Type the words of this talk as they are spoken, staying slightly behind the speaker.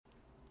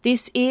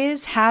This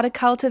is How to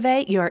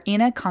Cultivate Your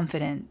Inner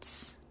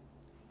Confidence.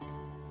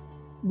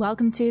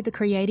 Welcome to the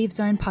Creative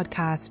Zone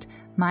podcast.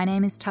 My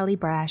name is Tully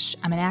Brash.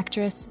 I'm an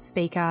actress,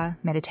 speaker,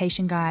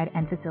 meditation guide,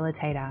 and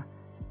facilitator.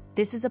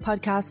 This is a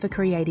podcast for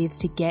creatives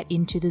to get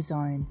into the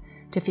zone,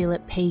 to feel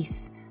at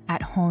peace,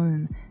 at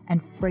home,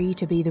 and free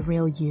to be the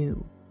real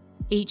you.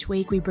 Each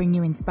week we bring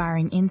you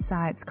inspiring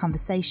insights,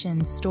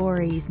 conversations,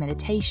 stories,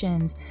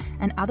 meditations,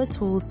 and other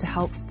tools to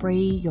help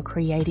free your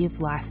creative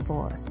life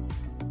force.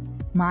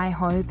 My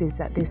hope is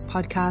that this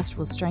podcast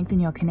will strengthen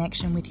your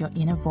connection with your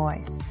inner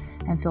voice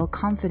and feel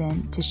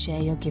confident to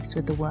share your gifts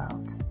with the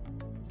world.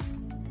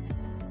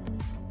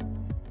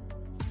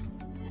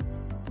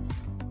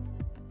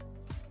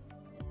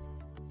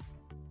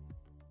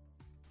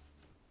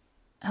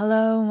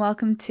 Hello and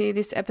welcome to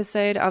this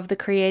episode of the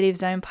Creative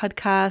Zone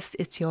podcast.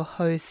 It's your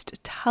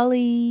host,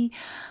 Tully.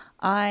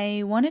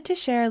 I wanted to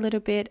share a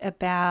little bit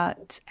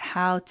about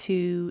how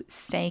to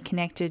stay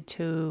connected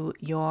to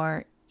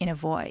your inner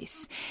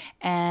voice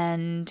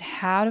and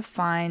how to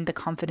find the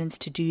confidence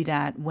to do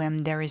that when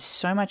there is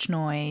so much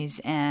noise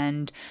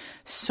and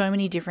so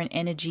many different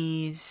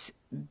energies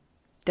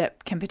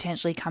that can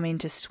potentially come in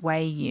to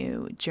sway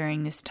you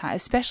during this time,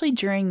 especially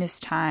during this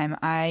time.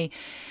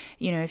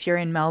 If you're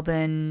in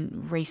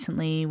Melbourne,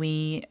 recently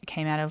we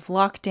came out of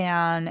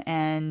lockdown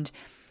and,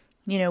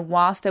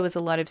 whilst there was a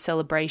lot of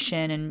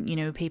celebration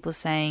and, people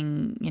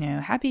saying,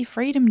 happy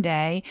Freedom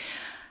Day,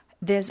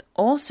 there's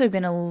also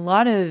been a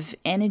lot of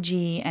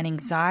energy and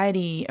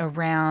anxiety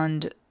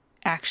around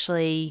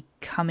actually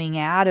coming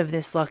out of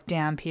this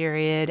lockdown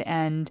period,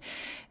 and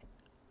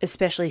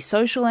especially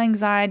social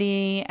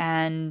anxiety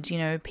and,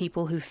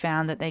 people who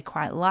found that they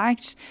quite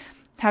liked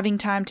having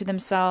time to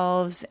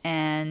themselves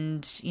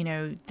and,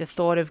 the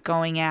thought of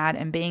going out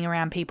and being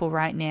around people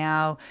right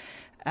now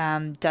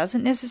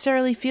doesn't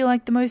necessarily feel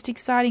like the most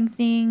exciting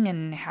thing.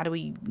 And how do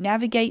we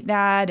navigate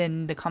that,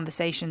 and the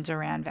conversations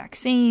around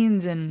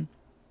vaccines? And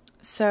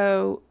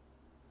so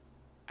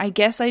I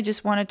guess I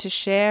just wanted to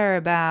share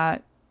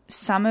about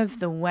some of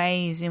the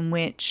ways in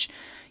which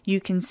you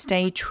can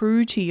stay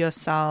true to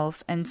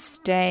yourself and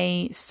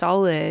stay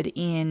solid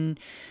in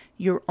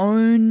your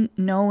own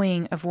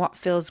knowing of what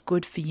feels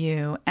good for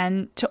you,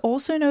 and to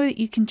also know that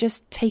you can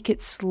just take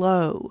it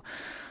slow.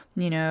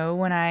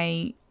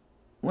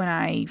 When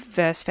I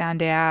first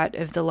found out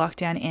of the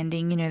lockdown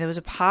ending, there was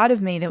a part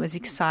of me that was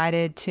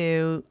excited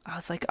I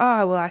was like,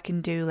 oh, well, I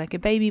can do like a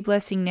baby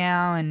blessing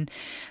now and,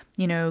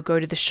 go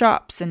to the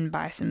shops and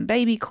buy some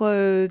baby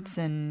clothes.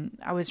 And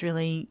I was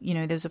really,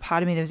 there was a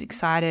part of me that was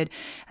excited.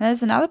 And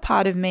there's another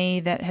part of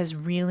me that has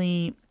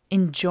really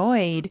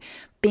enjoyed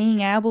being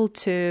able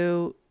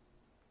to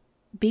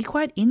be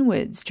quite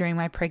inwards during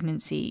my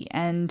pregnancy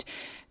and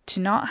to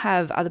not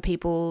have other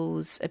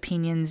people's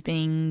opinions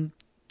being,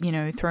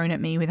 thrown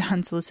at me with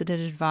unsolicited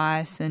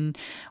advice and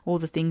all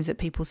the things that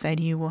people say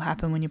to you will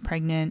happen when you're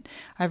pregnant.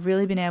 I've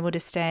really been able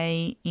to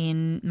stay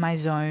in my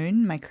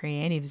zone, my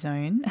creative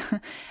zone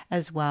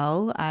as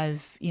well.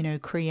 I've,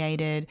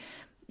 created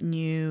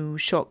new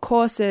short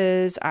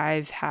courses.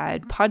 I've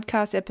had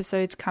podcast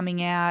episodes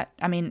coming out.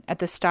 At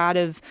the start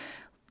of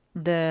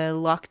the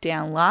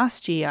lockdown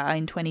last year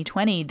in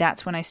 2020,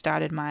 that's when I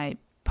started my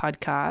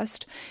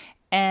podcast.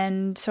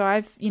 And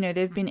so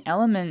there've been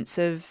elements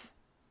of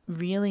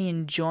really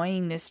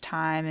enjoying this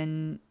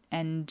time,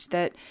 and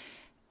that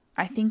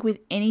I think with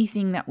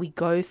anything that we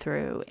go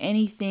through,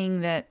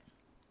 anything that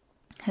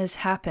has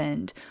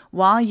happened,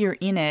 while you're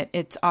in it,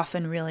 it's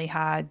often really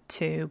hard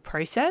to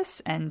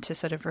process and to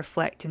sort of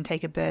reflect and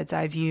take a bird's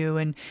eye view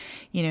and,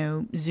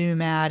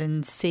 zoom out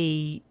and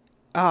see,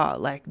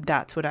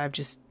 that's what I've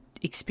just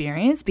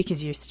experience,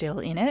 because you're still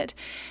in it.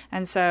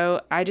 And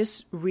so I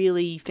just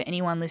really, for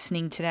anyone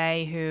listening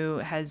today who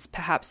has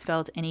perhaps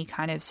felt any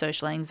kind of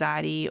social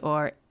anxiety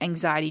or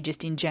anxiety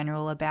just in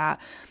general about,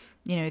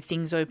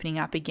 things opening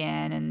up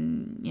again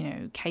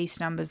and, case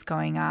numbers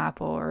going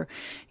up, or,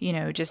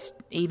 just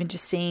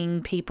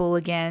seeing people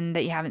again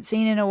that you haven't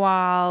seen in a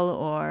while,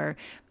 or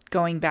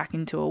going back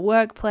into a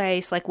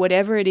workplace, like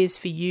whatever it is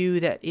for you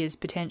that is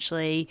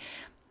potentially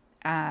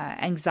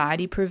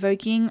anxiety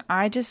provoking,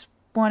 I just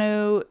want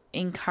to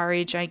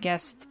encourage, I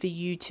guess, for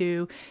you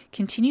to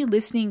continue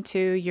listening to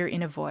your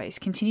inner voice,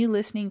 continue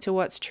listening to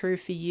what's true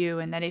for you,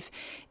 and that if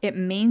it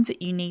means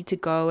that you need to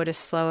go at a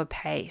slower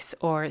pace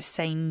or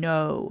say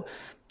no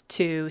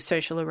to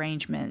social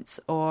arrangements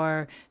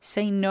or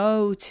say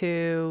no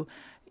to,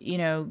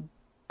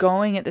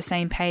 going at the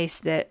same pace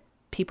that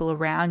people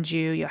around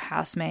you, your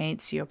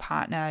housemates, your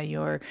partner,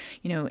 your,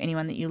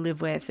 anyone that you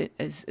live with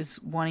is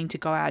wanting to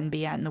go out and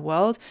be out in the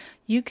world,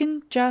 you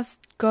can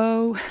just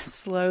go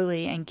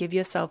slowly and give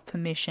yourself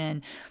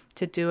permission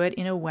to do it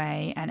in a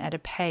way and at a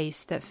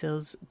pace that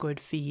feels good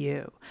for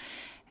you.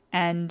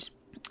 And,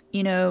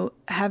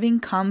 having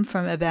come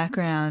from a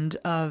background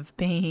of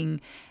being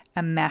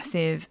a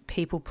massive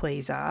people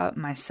pleaser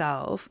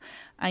myself,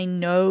 I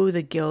know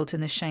the guilt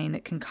and the shame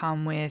that can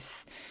come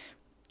with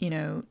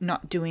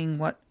not doing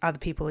what other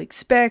people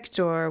expect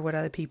or what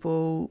other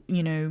people,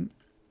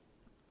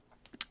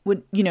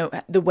 would,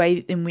 the way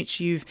in which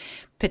you've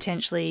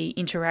potentially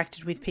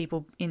interacted with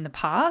people in the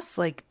past.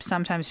 Like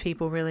sometimes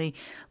people really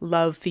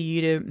love for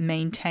you to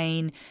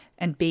maintain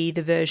and be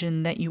the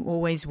version that you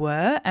always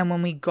were. And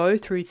when we go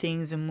through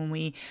things and when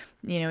we,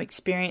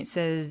 experience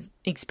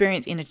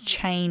inner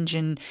change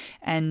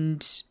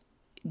and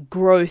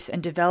growth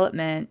and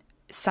development,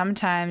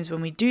 sometimes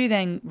when we do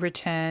then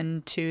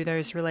return to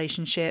those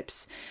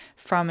relationships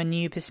from a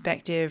new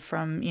perspective,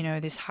 from,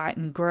 this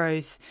heightened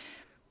growth,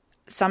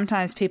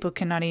 sometimes people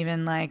cannot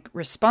even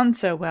respond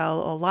so well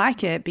or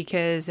like it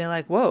because they're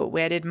like, whoa,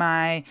 where did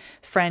my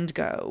friend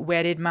go?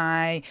 Where did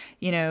my,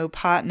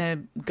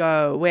 partner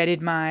go? Where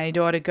did my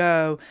daughter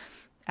go?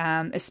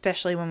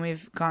 Especially when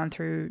we've gone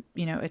through,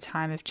 a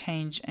time of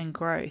change and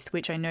growth,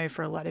 which I know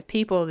for a lot of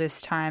people,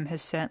 this time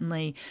has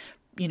certainly,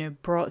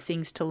 brought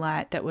things to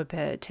light that were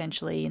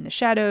potentially in the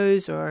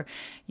shadows or,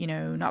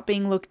 not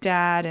being looked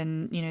at.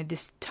 And,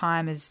 this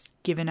time has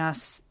given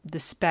us the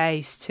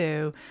space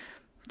to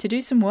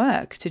do some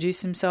work, to do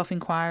some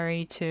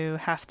self-inquiry, to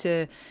have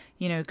to,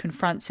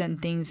 confront certain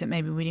things that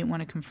maybe we didn't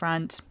want to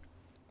confront.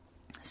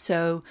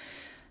 So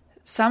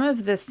some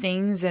of the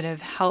things that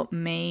have helped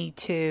me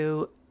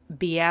to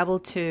be able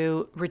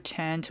to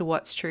return to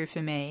what's true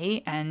for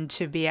me and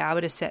to be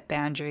able to set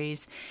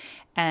boundaries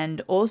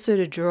and also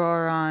to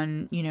draw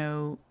on,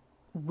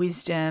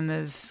 wisdom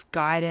of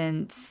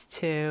guidance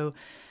to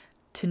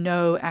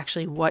know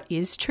actually what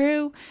is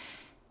true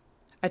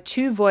are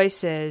two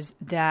voices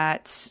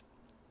that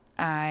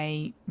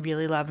I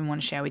really love and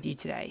want to share with you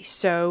today.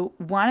 So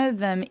one of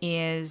them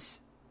is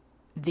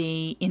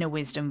the inner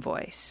wisdom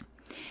voice.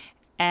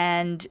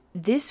 And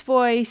this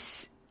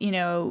voice,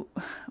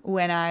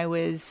 when I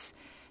was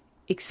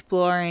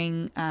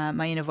exploring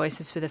my inner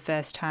voices for the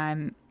first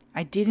time,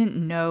 I didn't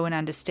know and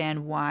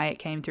understand why it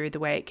came through the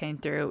way it came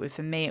through.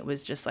 For me, it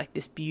was just like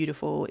this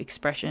beautiful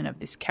expression of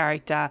this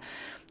character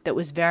that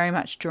was very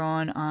much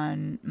drawn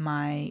on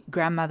my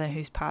grandmother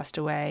who's passed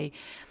away,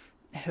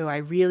 who I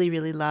really,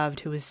 really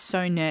loved, who was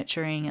so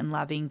nurturing and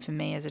loving for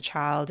me as a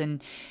child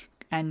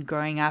and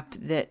growing up,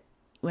 that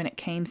when it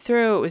came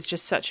through, it was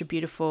just such a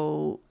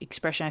beautiful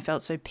expression. I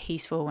felt so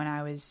peaceful when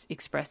I was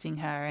expressing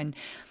her. And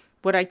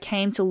what I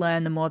came to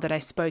learn the more that I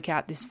spoke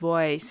out this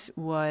voice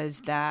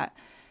was that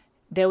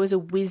there was a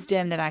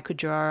wisdom that I could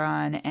draw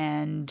on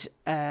and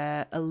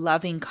a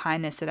loving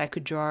kindness that I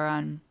could draw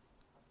on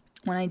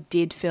when I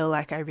did feel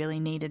like I really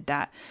needed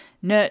that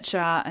nurture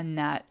and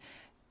that,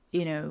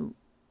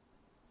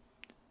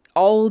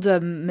 older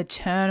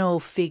maternal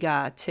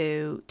figure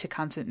to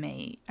comfort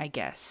me, I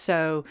guess.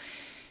 So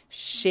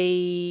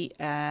she,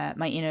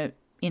 my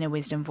inner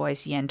wisdom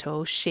voice,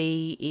 Yentl,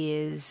 she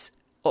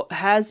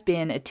has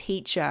been a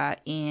teacher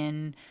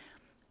in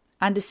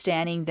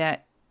understanding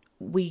that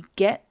we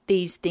get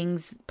these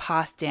things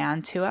passed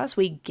down to us.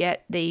 We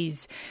get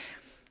these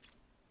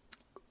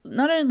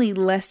not only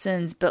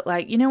lessons, but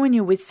when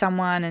you're with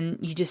someone and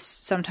you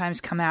just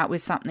sometimes come out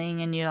with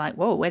something and you're like,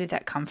 whoa, where did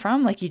that come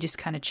from? You just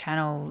kind of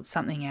channel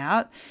something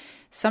out.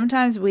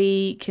 Sometimes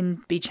we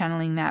can be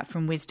channeling that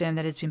from wisdom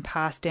that has been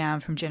passed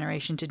down from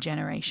generation to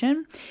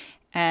generation.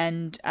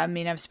 And I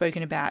mean, I've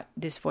spoken about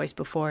this voice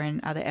before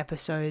in other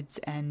episodes,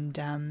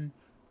 and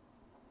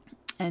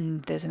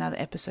there's another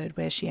episode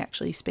where she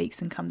actually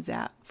speaks and comes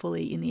out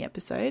fully in the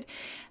episode.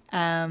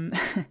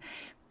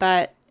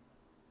 But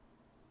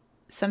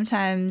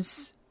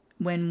sometimes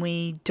when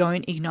we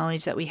don't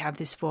acknowledge that we have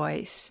this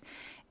voice,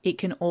 it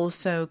can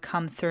also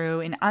come through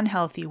in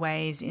unhealthy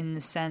ways, in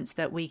the sense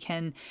that we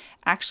can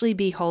actually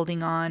be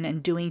holding on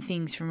and doing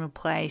things from a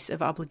place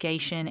of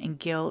obligation and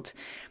guilt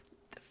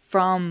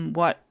from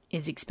what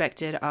is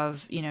expected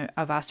of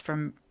us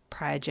from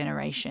prior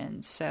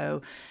generations.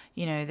 So,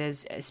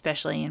 there's,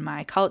 especially in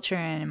my culture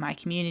and in my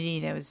community,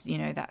 there was,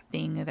 that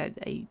thing that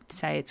they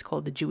say, it's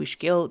called the Jewish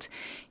guilt,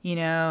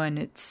 and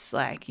it's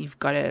like you've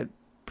got to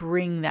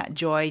bring that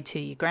joy to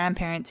your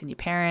grandparents and your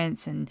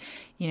parents, and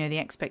the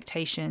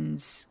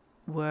expectations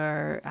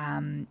were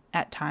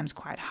at times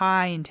quite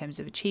high in terms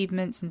of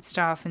achievements and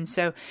stuff. And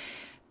so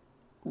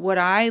what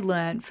I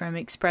learned from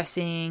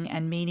expressing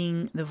and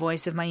meeting the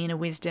voice of my inner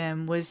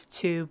wisdom was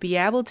to be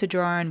able to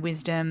draw on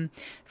wisdom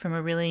from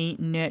a really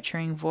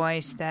nurturing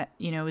voice that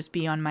was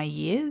beyond my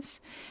years,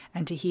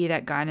 and to hear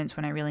that guidance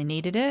when I really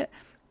needed it.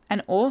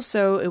 And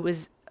also it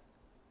was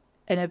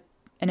an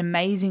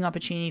amazing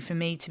opportunity for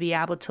me to be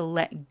able to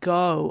let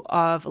go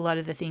of a lot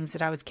of the things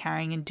that I was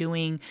carrying and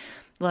doing,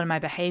 a lot of my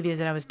behaviors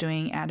that I was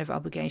doing out of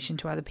obligation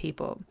to other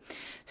people.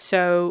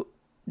 So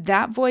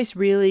that voice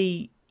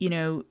really,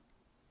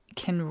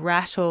 can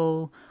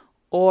rattle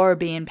or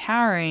be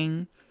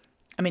empowering.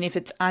 I mean, if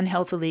it's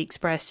unhealthily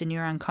expressed and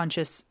you're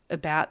unconscious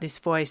about this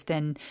voice,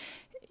 then,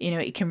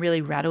 it can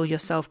really rattle your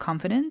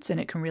self-confidence, and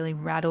it can really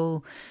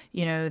rattle,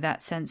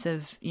 that sense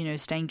of,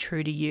 staying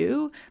true to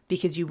you,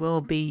 because you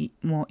will be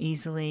more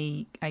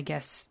easily, I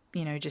guess,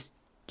 just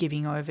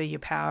giving over your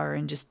power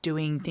and just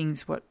doing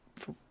things what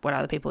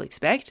other people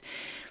expect.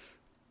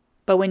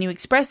 But when you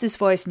express this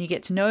voice and you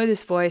get to know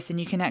this voice, then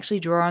you can actually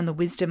draw on the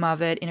wisdom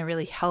of it in a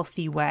really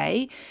healthy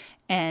way.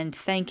 and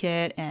thank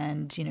it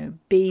and,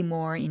 be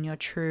more in your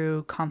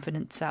true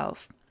confident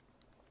self.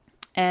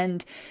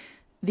 And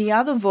the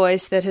other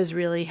voice that has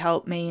really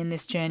helped me in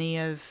this journey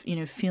of,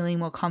 feeling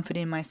more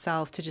confident in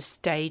myself to just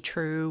stay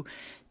true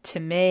to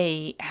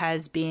me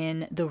has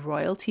been the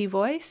royalty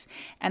voice.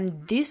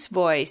 And this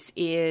voice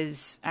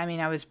is,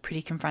 I was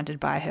pretty confronted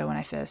by her when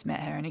I first met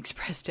her and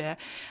expressed her,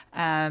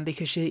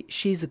 because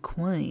she's a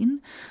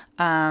queen.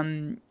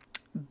 But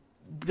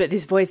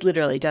this voice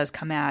literally does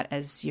come out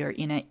as your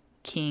inner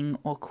king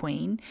or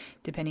queen,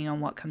 depending on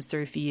what comes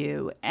through for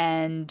you.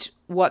 And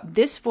what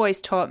this voice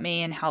taught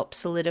me and helped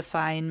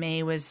solidify in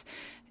me was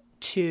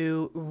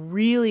to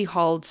really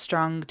hold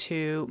strong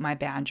to my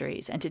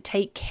boundaries and to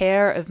take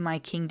care of my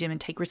kingdom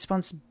and take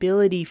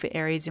responsibility for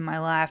areas in my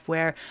life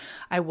where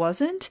I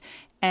wasn't.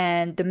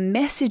 And the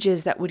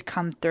messages that would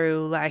come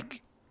through,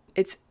 like,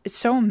 it's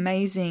so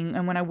amazing.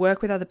 And when I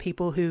work with other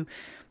people who,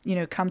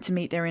 come to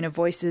meet their inner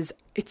voices,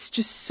 it's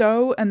just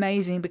so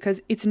amazing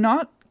because it's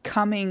not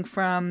coming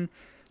from,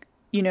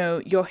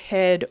 your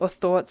head or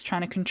thoughts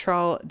trying to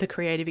control the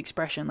creative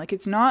expression. Like,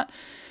 it's not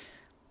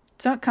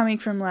coming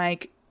from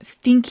like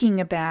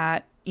thinking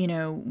about,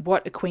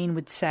 what a queen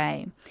would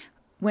say.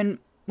 When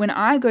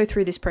I go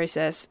through this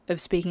process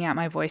of speaking out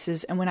my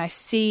voices, and when I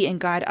see and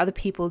guide other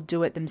people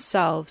do it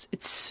themselves,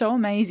 it's so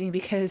amazing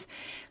because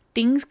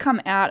things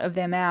come out of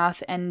their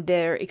mouth and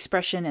their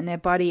expression and their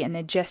body and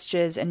their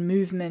gestures and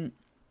movement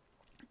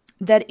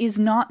that is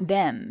not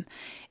them.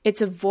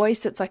 It's a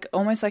voice that's like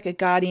almost like a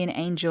guardian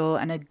angel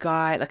and a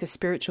guide, like a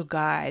spiritual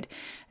guide,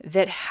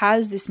 that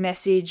has this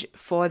message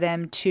for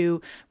them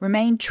to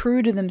remain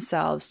true to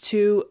themselves,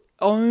 to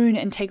own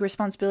and take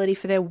responsibility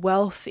for their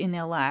wealth in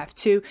their life,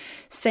 to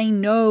say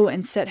no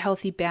and set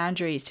healthy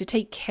boundaries, to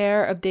take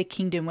care of their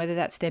kingdom, whether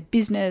that's their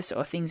business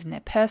or things in their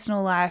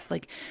personal life.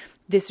 Like,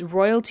 this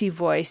royalty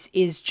voice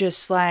is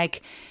just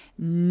like,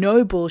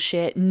 no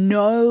bullshit,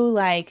 no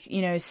like,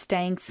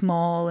 staying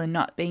small and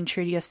not being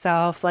true to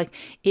yourself. Like,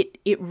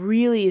 it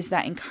really is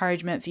that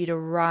encouragement for you to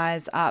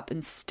rise up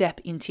and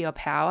step into your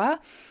power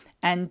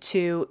and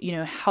to,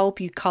 help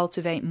you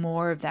cultivate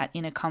more of that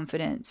inner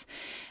confidence.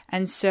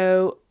 And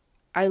so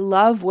I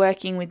love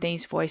working with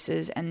these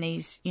voices and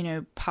these,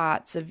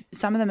 parts of,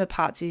 some of them are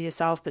parts of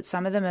yourself, but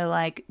some of them are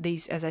like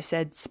these, as I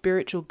said,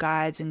 spiritual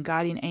guides and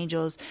guardian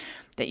angels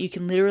that you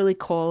can literally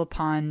call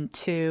upon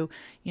to,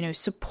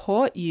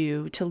 support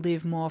you to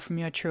live more from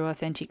your true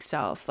authentic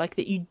self. Like,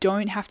 that you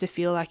don't have to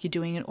feel like you're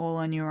doing it all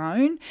on your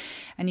own,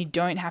 and you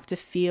don't have to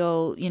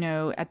feel,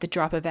 at the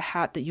drop of a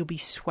hat that you'll be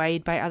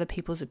swayed by other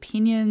people's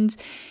opinions,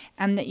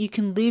 and that you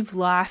can live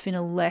life in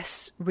a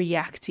less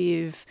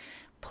reactive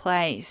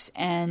place.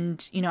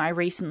 And, I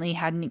recently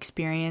had an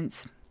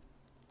experience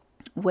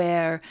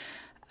where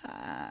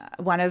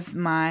one of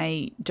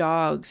my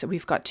dogs,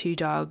 we've got two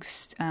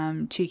dogs,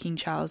 two King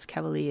Charles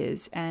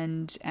Cavaliers,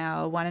 and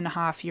our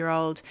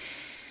 1.5-year-old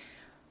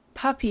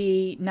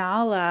puppy,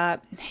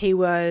 Nala, he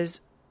was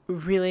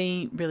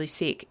really, really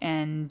sick,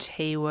 and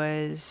he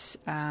was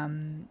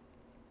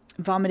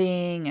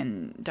vomiting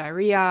and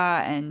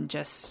diarrhea and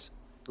just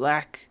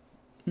like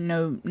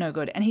no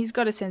good. And he's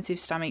got a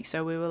sensitive stomach,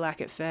 so we were like,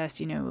 at first,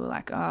 we were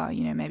like, oh,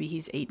 maybe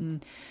he's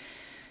eaten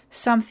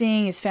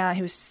something.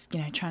 He was,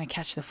 trying to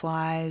catch the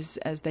flies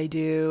as they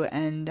do.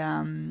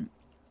 And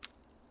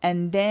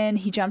then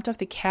he jumped off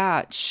the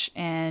couch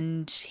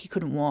and he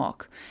couldn't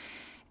walk,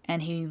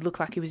 and he looked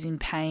like he was in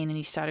pain, and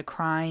he started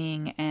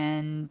crying,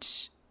 and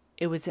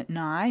it was at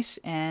night,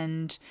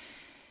 and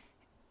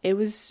it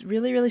was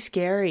really, really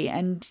scary.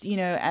 And,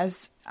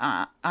 as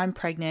I'm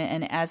pregnant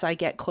and as I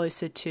get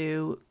closer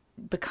to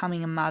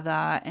becoming a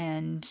mother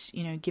and,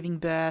 giving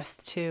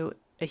birth to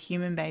a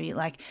human baby,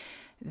 like,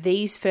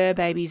 these fur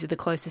babies are the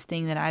closest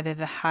thing that I've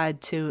ever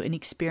had to an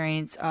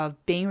experience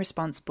of being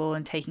responsible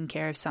and taking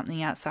care of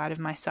something outside of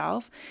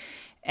myself.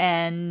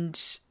 And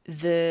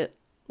the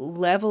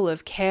level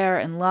of care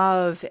and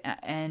love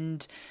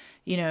and,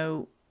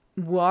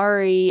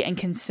 worry and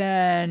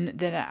concern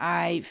that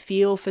I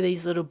feel for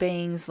these little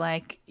beings,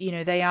 like,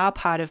 they are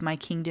part of my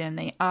kingdom,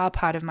 they are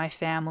part of my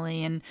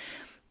family, and,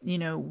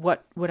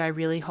 what I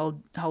really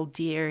hold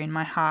dear in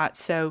my heart.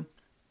 So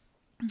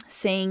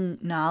seeing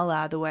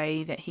Nala the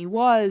way that he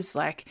was,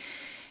 like,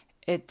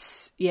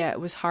 it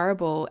was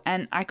horrible.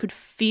 And I could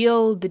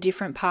feel the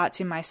different parts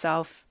in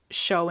myself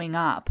showing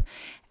up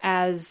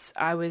as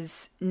I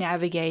was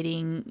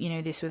navigating,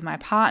 this with my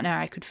partner.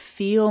 I could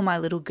feel my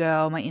little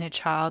girl, my inner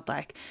child,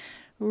 like,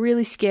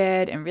 really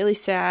scared and really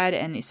sad.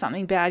 And is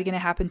something bad going to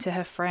happen to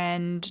her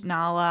friend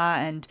Nala?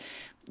 And,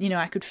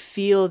 I could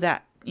feel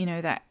that,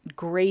 that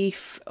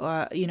grief,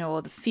 or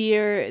the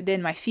fear,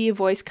 then my fear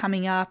voice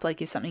coming up,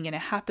 like, is something going to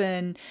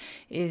happen?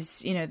 Is,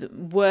 the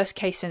worst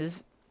case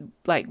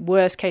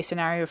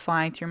scenario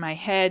flying through my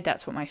head.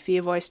 That's what my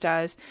fear voice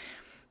does.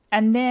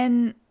 And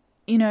then,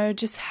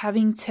 just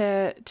having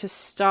to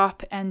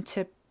stop and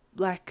to,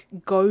 like,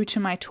 go to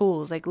my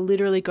tools, like,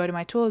 literally go to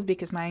my tools,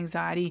 because my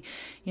anxiety,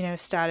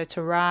 started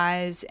to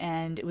rise,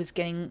 and it was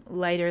getting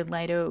later and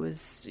later. It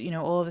was,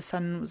 all of a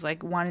sudden it was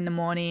like 1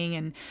 a.m,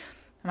 and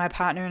my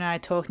partner and I are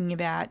talking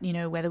about,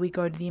 whether we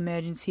go to the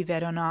emergency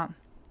vet or not.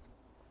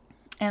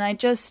 And I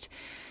just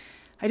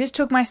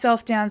took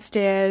myself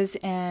downstairs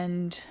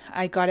and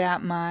I got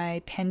out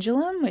my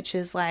pendulum, which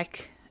is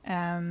like,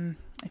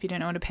 if you don't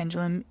know what a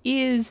pendulum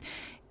is,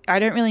 I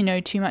don't really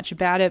know too much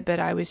about it, but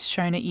I was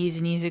shown it years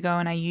and years ago,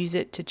 and I use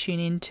it to tune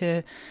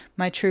into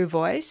my true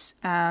voice,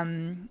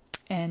 and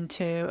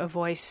to a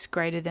voice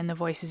greater than the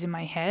voices in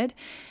my head.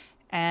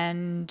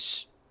 And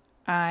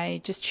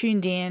I just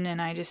tuned in,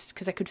 and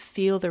because I could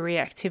feel the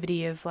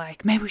reactivity of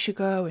like, maybe we should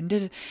go,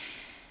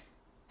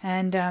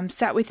 and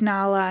sat with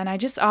Nala, and I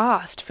just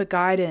asked for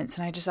guidance,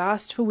 and I just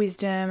asked for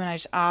wisdom, and I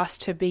just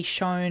asked to be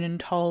shown and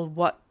told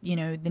what,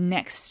 the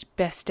next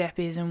best step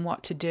is and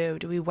what to do.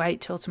 Do we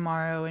wait till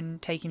tomorrow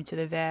and take him to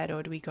the vet,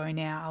 or do we go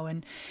now?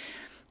 And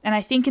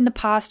I think in the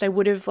past I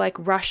would have like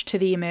rushed to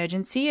the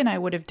emergency, and I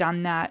would have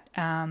done that,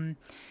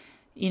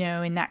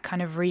 in that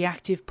kind of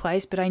reactive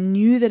place, but I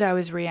knew that I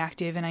was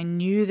reactive, and I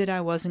knew that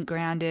I wasn't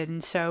grounded.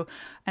 And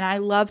I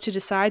love to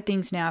decide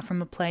things now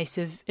from a place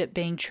of it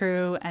being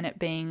true and it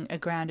being a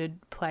grounded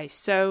place.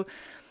 So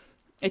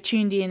I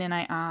tuned in and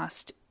I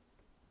asked,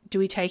 do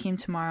we take him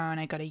tomorrow? And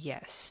I got a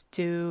yes.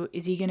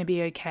 Is he going to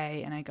be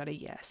okay? And I got a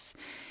yes.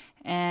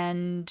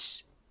 And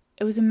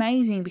it was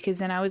amazing, because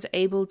then I was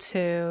able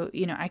to,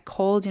 I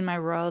called in my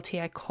royalty.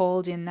 I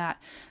called in that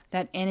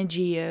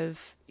energy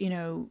of,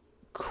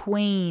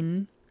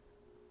 queen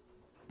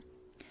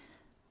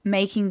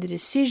making the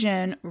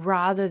decision,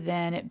 rather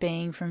than it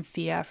being from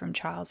fear, from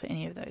child, for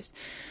any of those.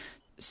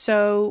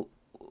 So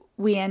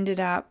we ended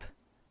up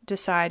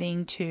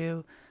deciding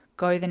to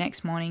go the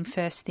next morning,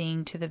 first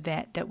thing, to the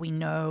vet that we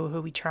know,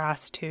 who we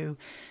trust, who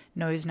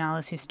knows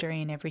Nala's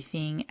history and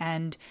everything.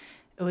 And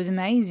it was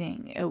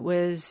amazing. It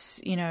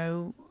was,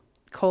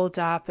 called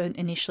up, and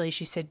initially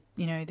she said,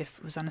 it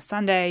was on a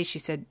Sunday. She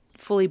said,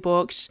 fully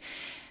booked.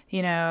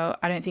 I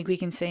don't think we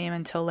can see him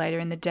until later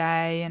in the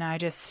day. And I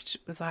just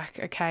was like,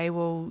 okay,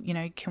 well,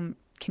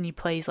 can you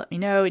please let me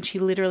know? And she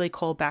literally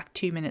called back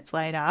 2 minutes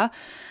later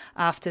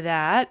after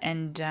that.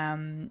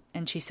 And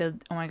she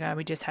said, oh my God,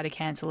 we just had a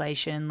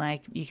cancellation.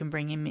 Like, you can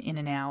bring him in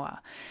an hour.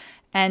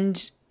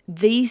 And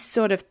these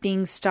sort of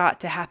things start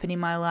to happen in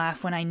my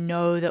life when I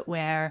know that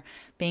we're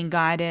being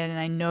guided, and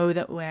I know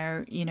that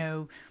we're,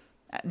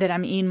 that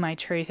I'm in my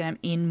truth and I'm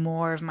in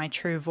more of my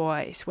true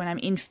voice. When I'm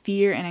in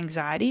fear and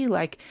anxiety,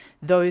 like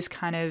those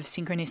kind of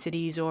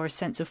synchronicities or a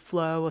sense of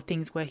flow or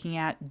things working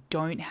out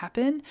don't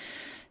happen.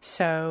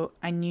 So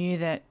I knew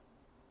that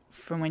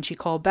from when she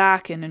called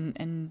back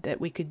and that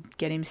we could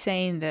get him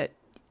seen, that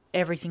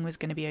everything was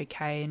going to be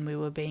okay and we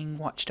were being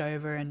watched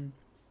over, and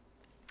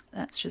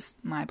that's just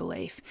my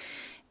belief.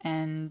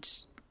 And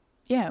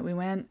yeah, we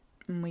went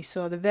and we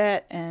saw the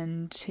vet,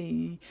 and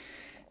he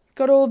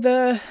got all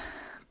the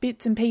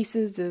bits and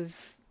pieces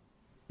of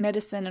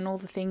medicine and all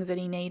the things that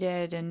he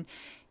needed, and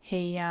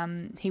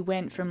he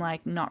went from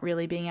like not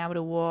really being able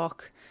to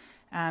walk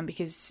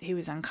because he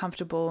was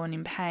uncomfortable and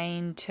in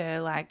pain,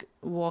 to like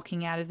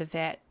walking out of the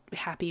vet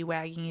happy,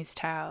 wagging his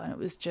tail. And it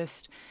was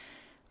just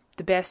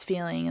the best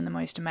feeling and the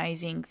most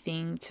amazing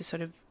thing to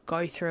sort of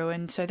go through.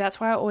 And so that's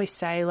why I always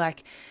say,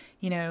 like,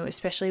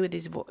 especially with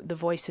the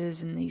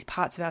voices and these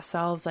parts of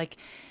ourselves, like,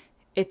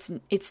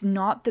 it's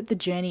not that the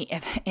journey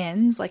ever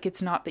ends. Like,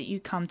 it's not that you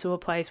come to a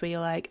place where you're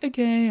like,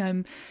 okay,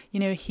 I'm,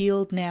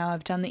 healed now.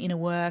 I've done the inner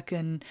work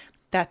and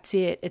that's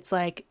it. It's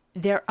like,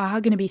 there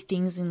are going to be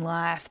things in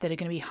life that are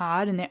going to be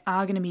hard, and there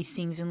are going to be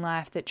things in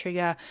life that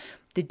trigger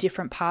the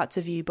different parts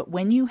of you. But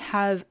when you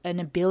have an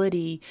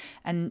ability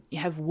and you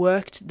have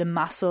worked the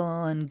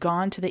muscle and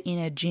gone to the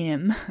inner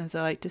gym, as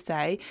I like to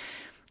say,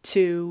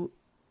 to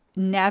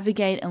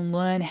navigate and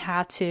learn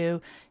how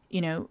to,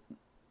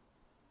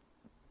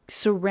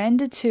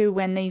 surrender to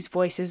when these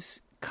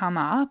voices come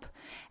up,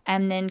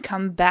 and then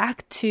come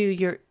back to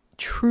your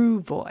true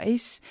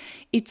voice,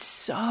 it's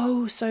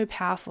so, so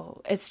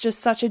powerful. It's just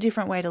such a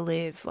different way to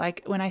live.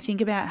 Like, when I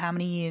think about how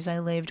many years I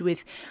lived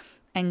with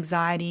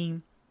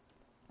anxiety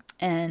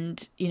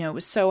and, it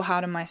was so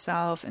hard on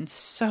myself and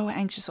so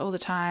anxious all the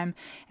time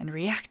and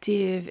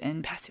reactive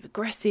and passive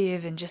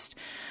aggressive and just,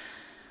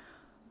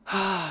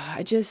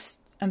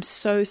 I'm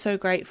so, so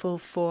grateful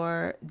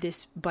for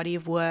this body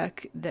of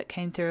work that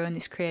came through and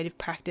this creative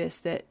practice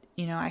that,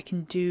 I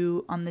can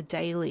do on the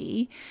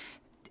daily,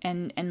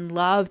 and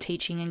love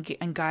teaching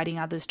and guiding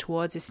others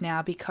towards this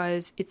now,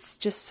 because it's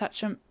just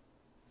such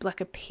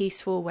a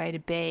peaceful way to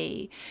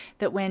be,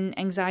 that when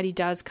anxiety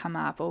does come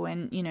up, or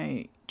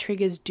when,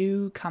 triggers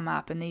do come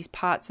up and these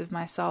parts of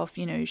myself,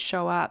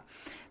 show up,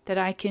 that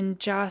I can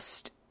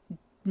just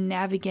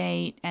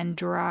navigate and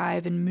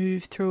drive and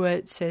move through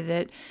it, so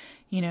that,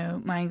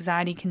 my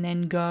anxiety can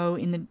then go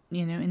in the,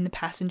 in the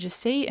passenger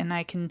seat, and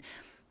I can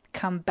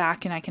come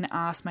back and I can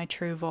ask my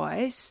true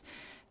voice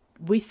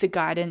with the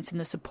guidance and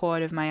the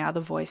support of my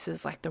other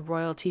voices, like the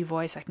royalty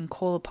voice. I can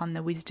call upon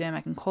the wisdom, I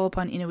can call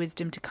upon inner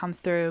wisdom to come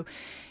through,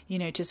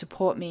 to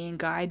support me and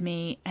guide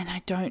me. And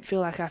I don't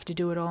feel like I have to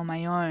do it all on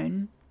my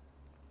own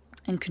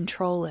and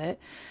control it.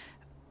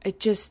 It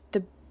just,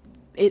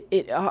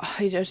 it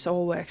just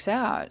all works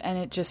out, and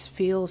it just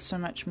feels so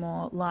much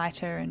more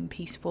lighter and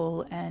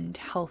peaceful and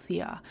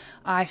healthier.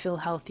 I feel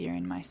healthier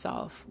in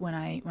myself when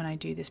I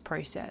do this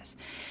process.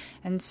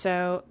 And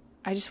so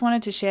I just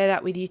wanted to share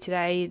that with you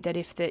today, that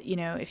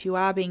if you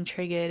are being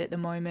triggered at the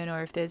moment,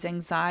 or if there's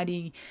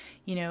anxiety,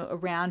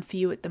 around for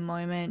you at the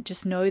moment,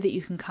 just know that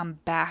you can come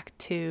back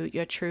to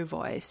your true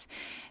voice,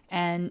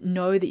 and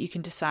know that you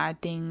can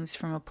decide things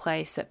from a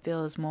place that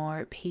feels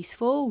more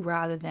peaceful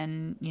rather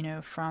than,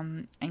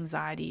 from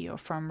anxiety or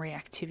from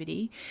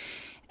reactivity.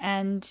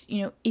 And,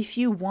 if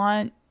you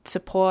want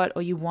support,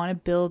 or you want to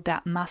build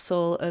that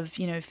muscle of,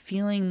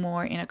 feeling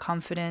more inner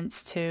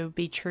confidence to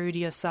be true to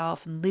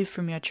yourself and live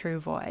from your true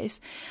voice,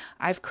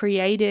 I've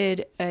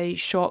created a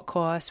short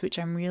course, which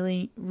I'm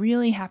really,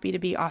 really happy to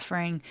be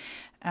offering.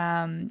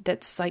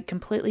 That's like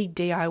completely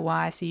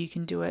DIY, so you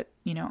can do it,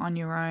 on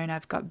your own.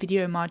 I've got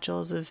video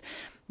modules of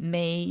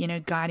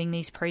me, guiding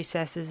these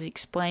processes,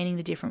 explaining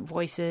the different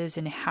voices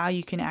and how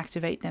you can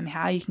activate them,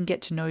 how you can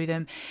get to know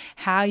them,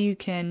 how you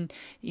can,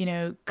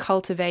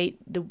 cultivate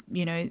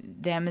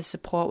them as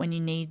support when you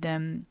need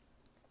them,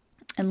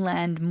 and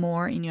land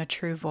more in your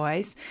true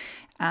voice.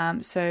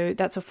 So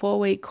that's a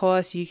 4-week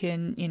course. You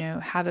can,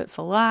 have it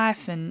for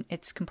life, and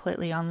it's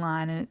completely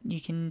online, and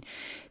you can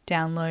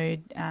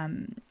download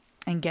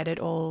and get it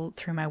all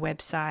through my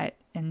website.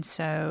 And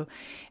so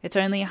it's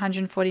only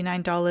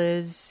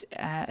 $149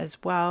 as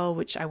well,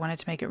 which I wanted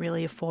to make it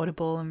really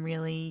affordable and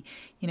really,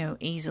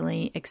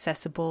 easily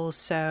accessible.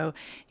 So,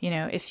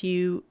 if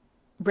you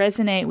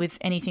resonate with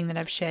anything that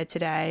I've shared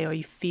today, or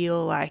you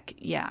feel like,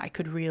 I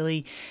could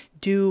really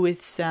do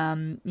with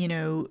some,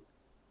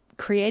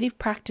 creative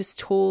practice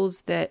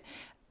tools that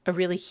are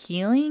really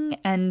healing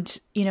and,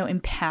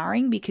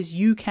 empowering, because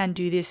you can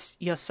do this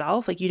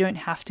yourself. Like, you don't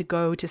have to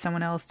go to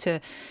someone else to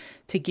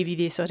give you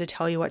this or to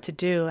tell you what to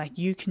do. Like,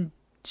 you can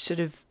sort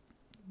of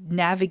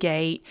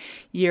navigate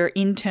your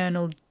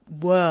internal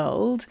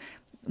world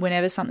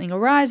whenever something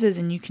arises,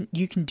 and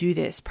you can do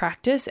this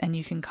practice, and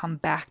you can come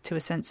back to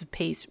a sense of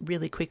peace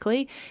really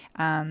quickly,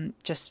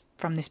 just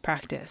from this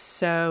practice.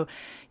 So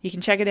you can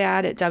check it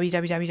out at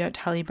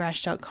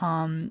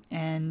www.tullybrash.com.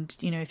 And,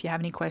 if you have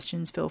any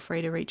questions, feel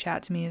free to reach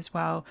out to me as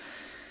well.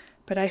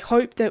 But I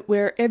hope that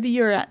wherever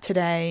you're at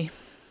today,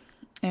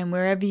 and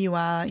wherever you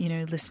are,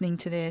 listening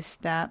to this,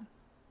 that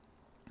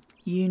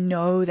you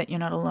know that you're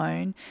not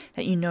alone,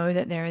 that you know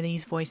that there are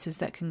these voices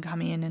that can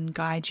come in and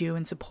guide you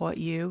and support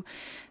you,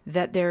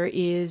 that there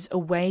is a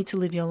way to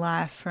live your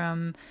life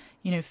from,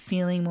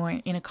 feeling more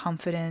inner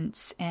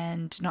confidence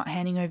and not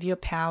handing over your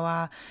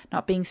power,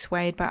 not being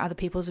swayed by other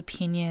people's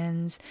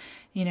opinions,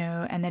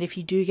 and that if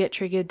you do get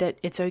triggered, that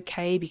it's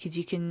okay, because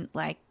you can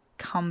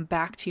come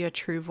back to your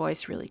true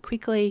voice really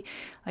quickly,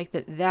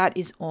 that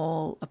is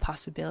all a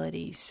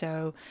possibility.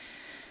 So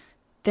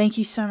thank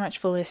you so much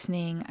for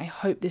listening. I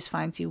hope this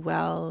finds you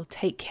well.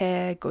 Take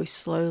care, go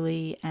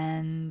slowly,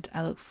 and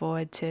I look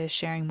forward to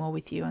sharing more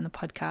with you on the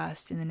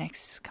podcast in the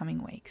next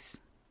coming weeks.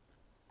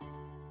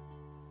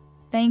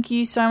 Thank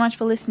you so much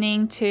for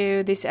listening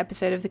to this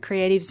episode of the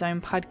Creative Zone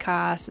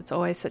podcast. It's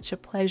always such a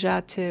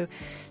pleasure to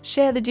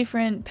share the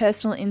different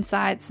personal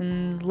insights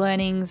and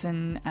learnings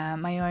and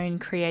my own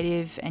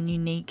creative and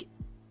unique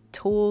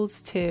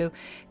tools to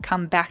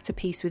come back to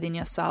peace within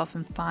yourself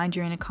and find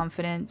your inner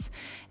confidence.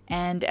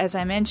 And as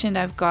I mentioned,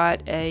 I've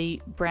got a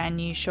brand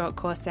new short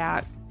course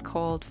out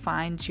called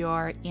Find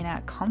Your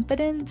Inner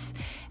Confidence,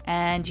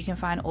 and you can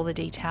find all the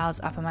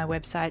details up on my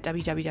website,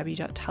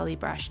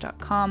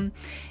 www.tullybrash.com.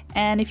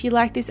 And if you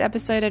like this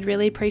episode, I'd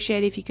really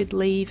appreciate it if you could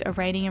leave a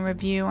rating and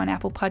review on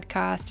Apple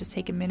Podcasts. Just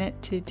take a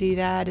minute to do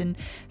that, and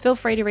feel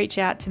free to reach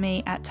out to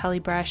me at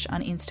tullybrash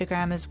on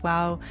Instagram as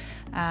well.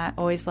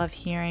 Always love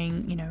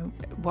hearing,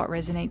 what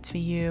resonates for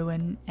you,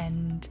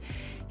 and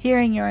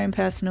hearing your own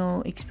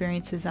personal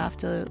experiences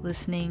after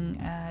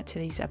listening to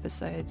these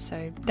episodes.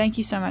 So thank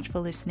you so much for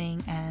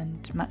listening,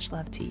 and much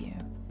love to you.